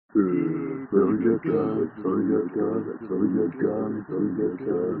Hey friends,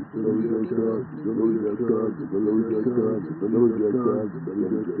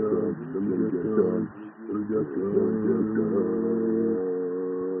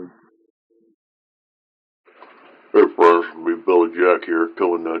 me Billy Jack here,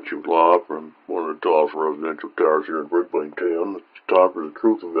 coming at you live from one of the tallest residential towers here in Brisbane Town. It's time for the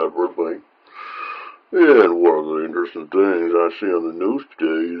truth about Brisbane. And one of the interesting things I see on the news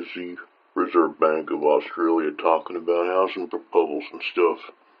today is the Reserve Bank of Australia talking about housing proposals and stuff.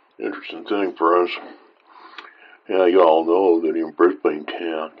 Interesting thing, friends. Yeah, y'all know that in Brisbane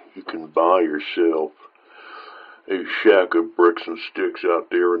Town, you can buy yourself a shack of bricks and sticks out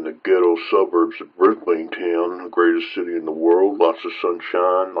there in the ghetto suburbs of Brisbane Town, the greatest city in the world. Lots of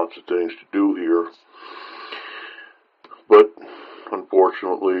sunshine, lots of things to do here. But,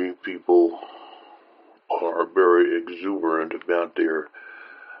 unfortunately, people are very exuberant about their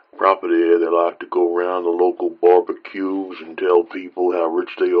property. They like to go around the local barbecues and tell people how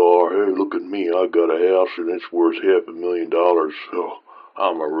rich they are. Hey, look at me, I got a house and it's worth $500,000, so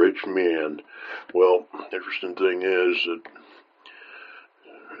I'm a rich man. Well, interesting thing is that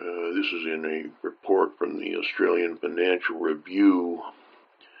this is in a report from the Australian Financial Review,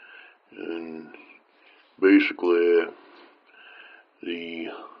 and basically the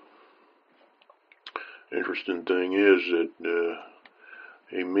interesting thing is that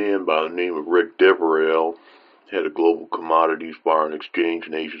a man by the name of Rick Deverell had a global commodities foreign exchange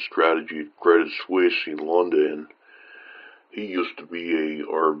and Asia strategy at Credit Suisse in London. He used to be a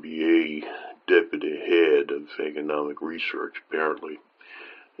RBA deputy head of economic research, apparently.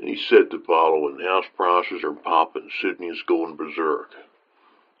 And he said the following: house prices are popping, Sydney is going berserk.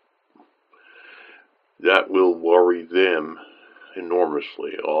 That will worry them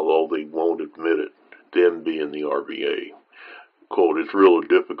enormously, although they won't admit it, them being the RBA. Quote, it's really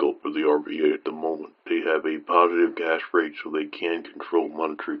difficult for the RBA at the moment. They have a positive cash rate so they can control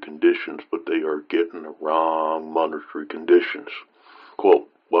monetary conditions, but they are getting the wrong monetary conditions. Quote,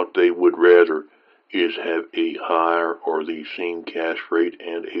 what they would rather is have a higher or the same cash rate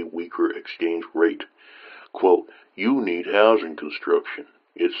and a weaker exchange rate. Quote, you need housing construction.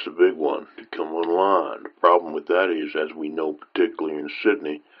 It's the big one to come online. The problem with that is, as we know, particularly in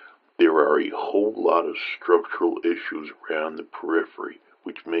Sydney, there are a whole lot of structural issues around the periphery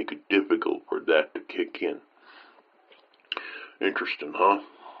which make it difficult for that to kick in. Interesting, huh?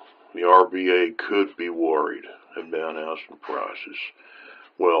 The RBA could be worried about housing prices.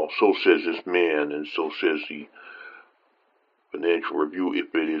 Well, so says this man, and so says the Financial Review,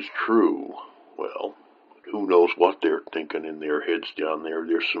 if it is true. Well, who knows what they're thinking in their heads down there.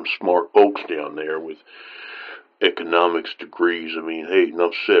 There's some smart folks down there with economics degrees. I mean, hey,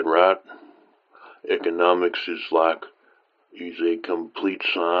 enough said, right? Economics is a complete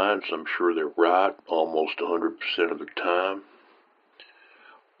science. I'm sure they're right almost 100% of the time.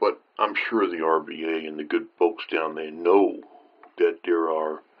 But I'm sure the RBA and the good folks down there know that there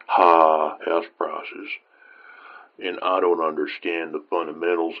are high house prices. And I don't understand the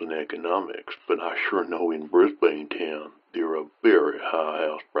fundamentals in economics, but I sure know in Brisbane Town there are very high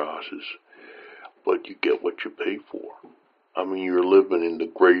house prices. But you get what you pay for. I mean, you're living in the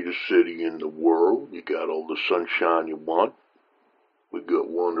greatest city in the world. You got all the sunshine you want. We got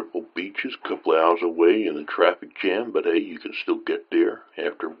wonderful beaches a couple hours away in the traffic jam, but hey, you can still get there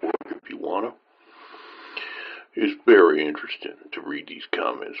after work if you want to. It's very interesting to read these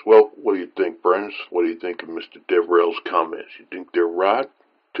comments. Well, what do you think, friends? What do you think of Mr. Deverell's comments? You think they're right?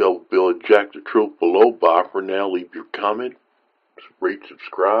 Tell Billy Jack the truth below. Bye for now. Leave your comment. Rate,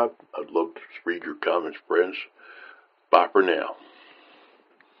 subscribe. I'd love to read your comments, friends. Bye for now.